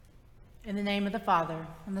In the name of the Father,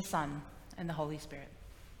 and the Son, and the Holy Spirit.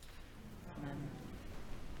 Amen.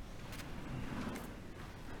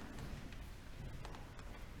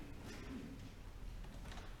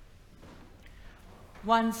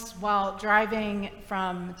 Once, while driving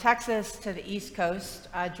from Texas to the East Coast,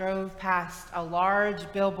 I drove past a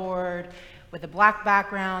large billboard with a black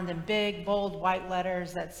background and big, bold white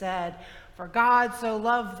letters that said, "For God so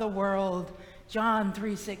loved the world, John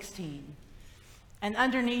 3:16." And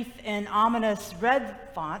underneath in ominous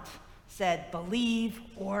red font said, "Believe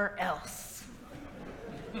or else."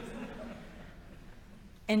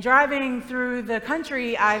 In driving through the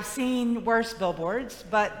country, I've seen worse billboards,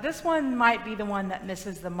 but this one might be the one that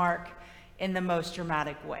misses the mark in the most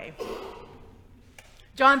dramatic way.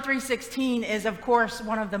 John 3:16 is, of course,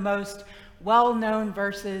 one of the most well-known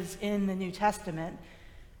verses in the New Testament,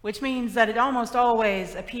 which means that it almost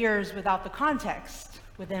always appears without the context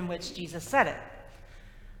within which Jesus said it.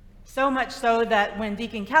 So much so that when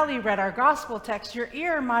Deacon Kelly read our gospel text, your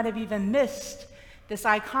ear might have even missed this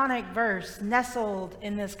iconic verse nestled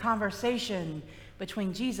in this conversation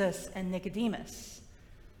between Jesus and Nicodemus,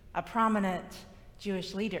 a prominent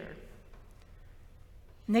Jewish leader.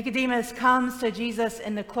 Nicodemus comes to Jesus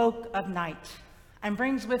in the cloak of night and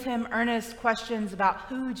brings with him earnest questions about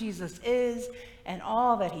who Jesus is and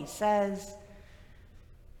all that he says.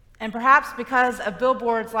 And perhaps because of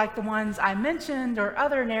billboards like the ones I mentioned or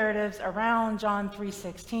other narratives around John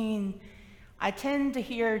 3:16, I tend to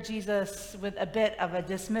hear Jesus with a bit of a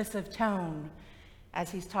dismissive tone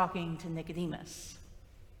as he's talking to Nicodemus.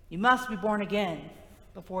 "You must be born again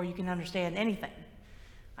before you can understand anything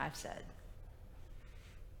I've said."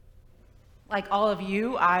 Like all of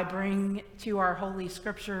you, I bring to our Holy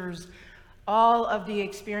Scriptures all of the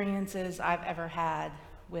experiences I've ever had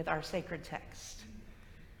with our sacred text.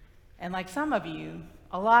 And like some of you,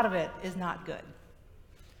 a lot of it is not good.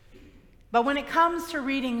 But when it comes to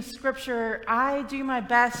reading Scripture, I do my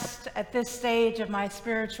best at this stage of my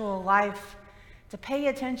spiritual life to pay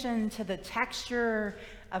attention to the texture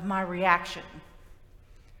of my reaction.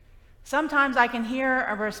 Sometimes I can hear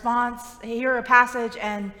a passage,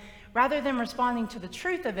 and rather than responding to the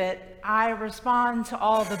truth of it, I respond to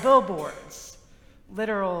all the billboards,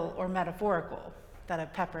 literal or metaphorical, that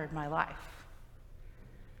have peppered my life.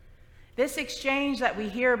 This exchange that we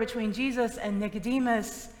hear between Jesus and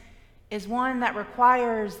Nicodemus is one that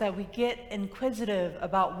requires that we get inquisitive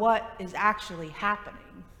about what is actually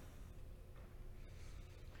happening.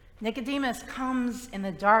 Nicodemus comes in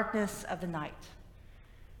the darkness of the night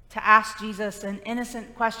to ask Jesus an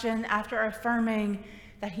innocent question after affirming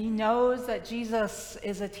that he knows that Jesus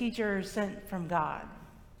is a teacher sent from God.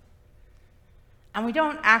 And we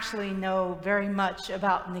don't actually know very much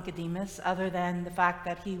about Nicodemus other than the fact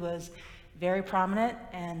that he was very prominent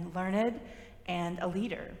and learned and a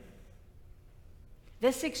leader.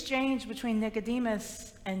 This exchange between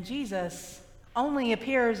Nicodemus and Jesus only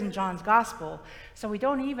appears in John's gospel, so we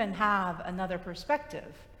don't even have another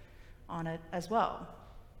perspective on it as well.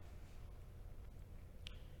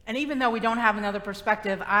 And even though we don't have another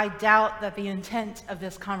perspective, I doubt that the intent of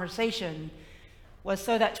this conversation was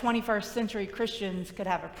so that 21st century Christians could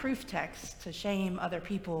have a proof text to shame other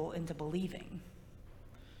people into believing.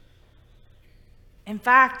 In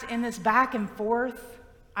fact, in this back and forth,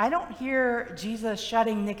 I don't hear Jesus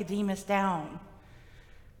shutting Nicodemus down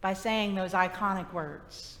by saying those iconic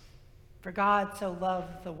words, "For God so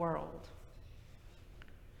loved the world."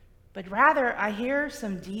 But rather, I hear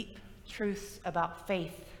some deep truths about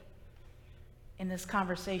faith in this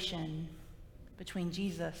conversation between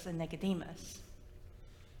Jesus and Nicodemus.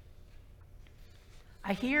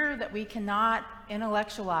 I hear that we cannot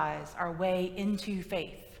intellectualize our way into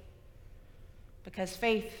faith because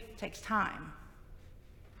faith takes time.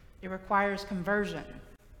 It requires conversion.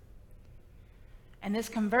 And this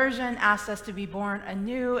conversion asks us to be born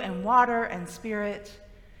anew in water and spirit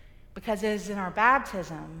because it is in our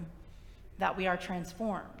baptism that we are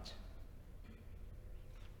transformed.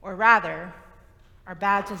 Or rather, our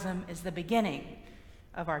baptism is the beginning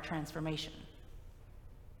of our transformation.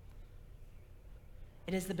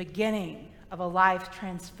 It is the beginning of a life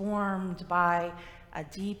transformed by a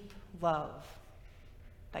deep love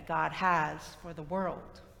that God has for the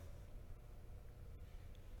world.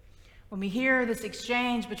 When we hear this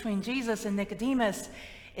exchange between Jesus and Nicodemus,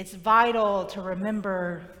 it's vital to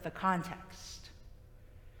remember the context.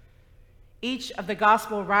 Each of the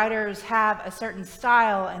gospel writers have a certain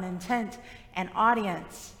style and intent and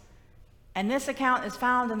audience, and this account is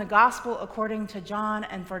found in the gospel according to John,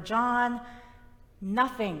 and for John,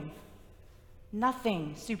 nothing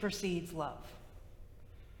supersedes love.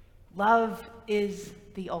 Love is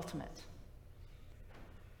the ultimate.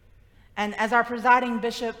 And as our presiding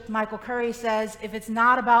bishop, Michael Curry, says, if it's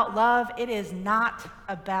not about love, it is not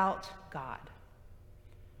about God.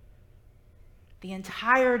 The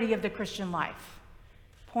entirety of the Christian life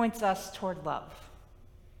points us toward love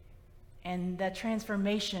and the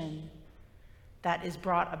transformation that is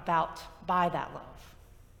brought about by that love.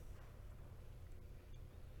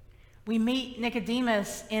 We meet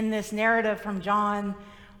Nicodemus in this narrative from John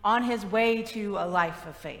on his way to a life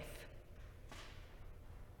of faith.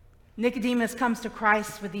 Nicodemus comes to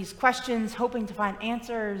Christ with these questions, hoping to find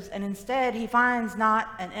answers, and instead he finds not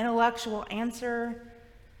an intellectual answer,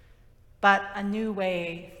 but a new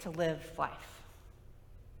way to live life.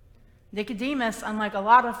 Nicodemus, unlike a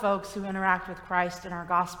lot of folks who interact with Christ in our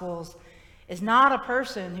Gospels, is not a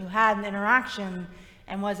person who had an interaction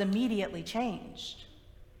and was immediately changed.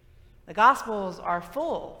 The Gospels are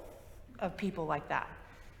full of people like that,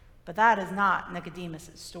 but that is not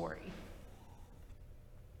Nicodemus' story.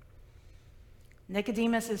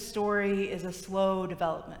 Nicodemus' story is a slow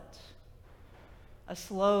development, a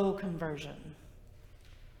slow conversion.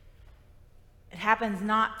 It happens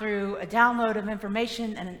not through a download of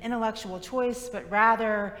information and an intellectual choice, but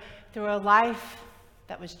rather through a life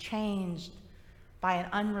that was changed by an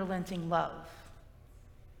unrelenting love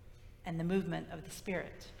and the movement of the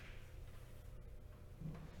Spirit.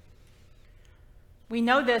 We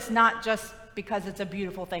know this not just because it's a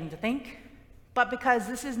beautiful thing to think, but because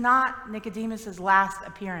this is not Nicodemus' last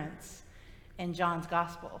appearance in John's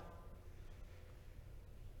Gospel.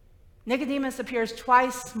 Nicodemus appears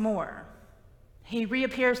twice more. He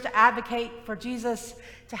reappears to advocate for Jesus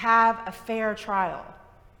to have a fair trial,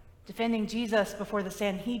 defending Jesus before the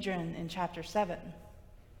Sanhedrin in chapter 7.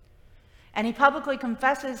 And he publicly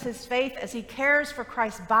confesses his faith as he cares for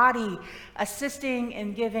Christ's body, assisting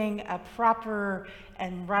in giving a proper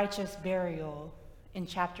and righteous burial in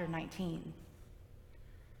chapter 19.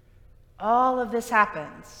 All of this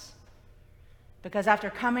happens because after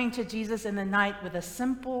coming to Jesus in the night with a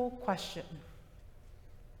simple question,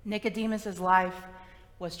 Nicodemus' life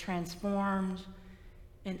was transformed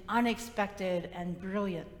in unexpected and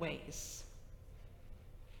brilliant ways.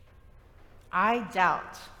 I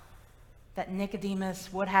doubt that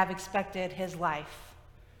Nicodemus would have expected his life,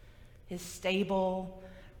 his stable,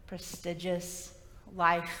 prestigious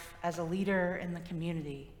life as a leader in the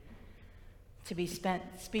community, to be spent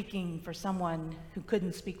speaking for someone who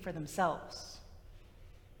couldn't speak for themselves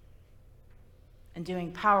and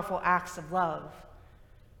doing powerful acts of love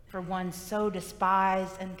for one so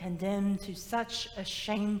despised and condemned to such a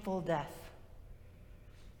shameful death.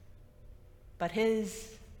 But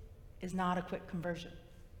his is not a quick conversion.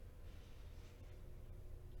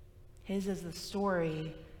 His is the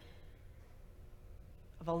story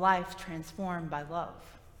of a life transformed by love.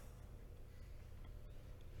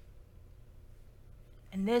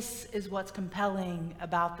 And this is what's compelling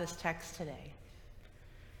about this text today.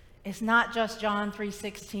 It's not just John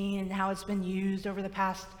 3:16 and how it's been used over the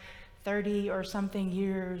past 30 or something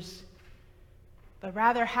years, but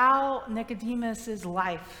rather how Nicodemus'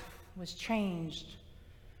 life was changed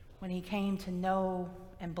when he came to know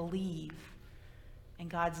and believe in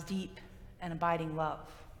God's deep and abiding love.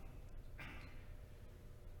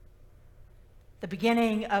 The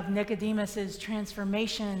beginning of Nicodemus'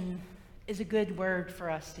 transformation is a good word for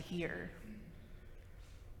us to hear.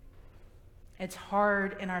 It's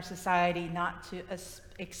hard in our society not to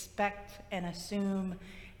expect and assume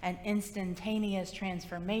an instantaneous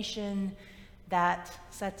transformation that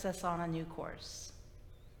sets us on a new course.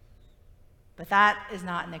 But that is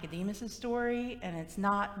not Nicodemus' story, and it's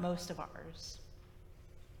not most of ours.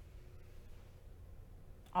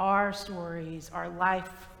 Our stories are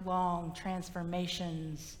lifelong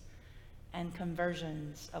transformations and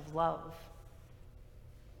conversions of love.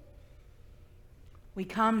 We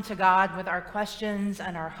come to God with our questions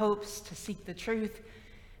and our hopes to seek the truth,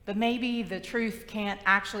 but maybe the truth can't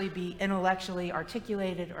actually be intellectually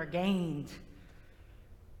articulated or gained.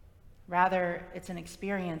 Rather, it's an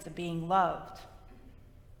experience of being loved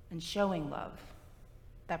and showing love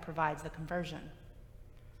that provides the conversion.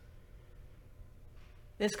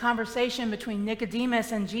 This conversation between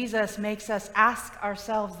Nicodemus and Jesus makes us ask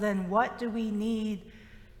ourselves then, what do we need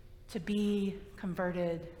to be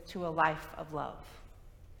converted to a life of love?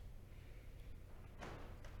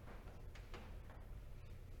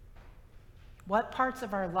 What parts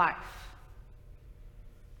of our life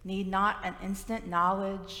need not an instant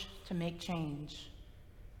knowledge to make change,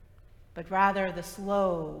 but rather the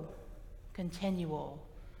slow, continual,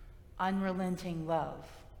 unrelenting love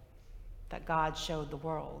that God showed the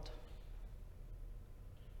world?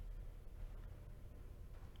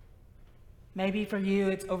 Maybe for you,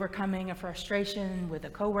 it's overcoming a frustration with a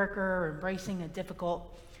coworker or embracing a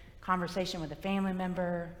difficult conversation with a family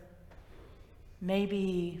member.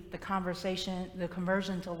 Maybe the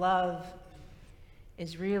conversion to love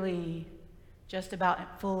is really just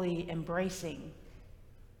about fully embracing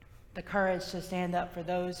the courage to stand up for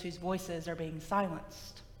those whose voices are being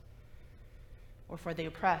silenced, or for the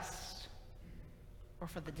oppressed, or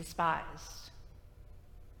for the despised.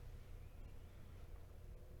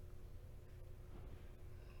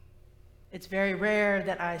 It's very rare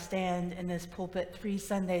that I stand in this pulpit 3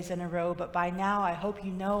 Sundays in a row, but by now I hope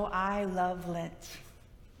you know I love Lent.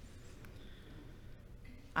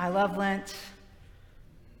 I love Lent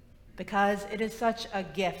because it is such a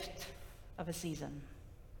gift of a season.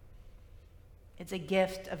 It's a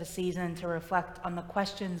gift of a season to reflect on the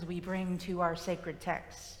questions we bring to our sacred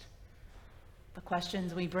text, the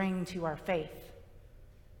questions we bring to our faith,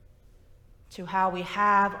 to how we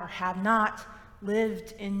have or have not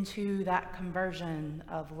lived into that conversion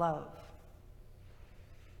of love.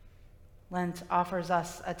 Lent offers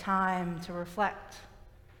us a time to reflect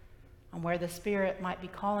on where the Spirit might be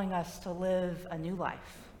calling us to live a new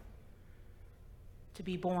life, to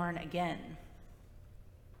be born again.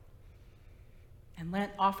 And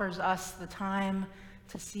Lent offers us the time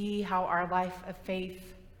to see how our life of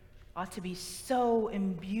faith ought to be so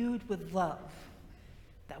imbued with love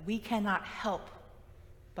that we cannot help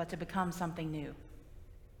but to become something new.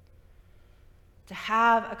 To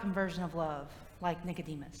have a conversion of love like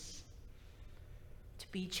Nicodemus. To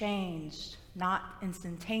be changed, not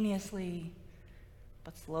instantaneously,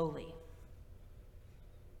 but slowly.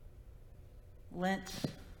 Lent,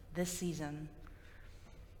 this season,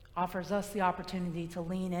 offers us the opportunity to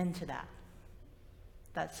lean into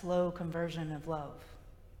that slow conversion of love.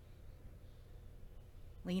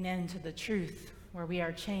 Lean into the truth where we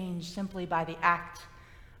are changed simply by the act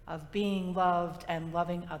of being loved and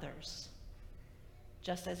loving others,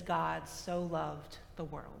 just as God so loved the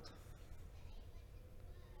world.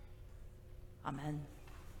 Amen.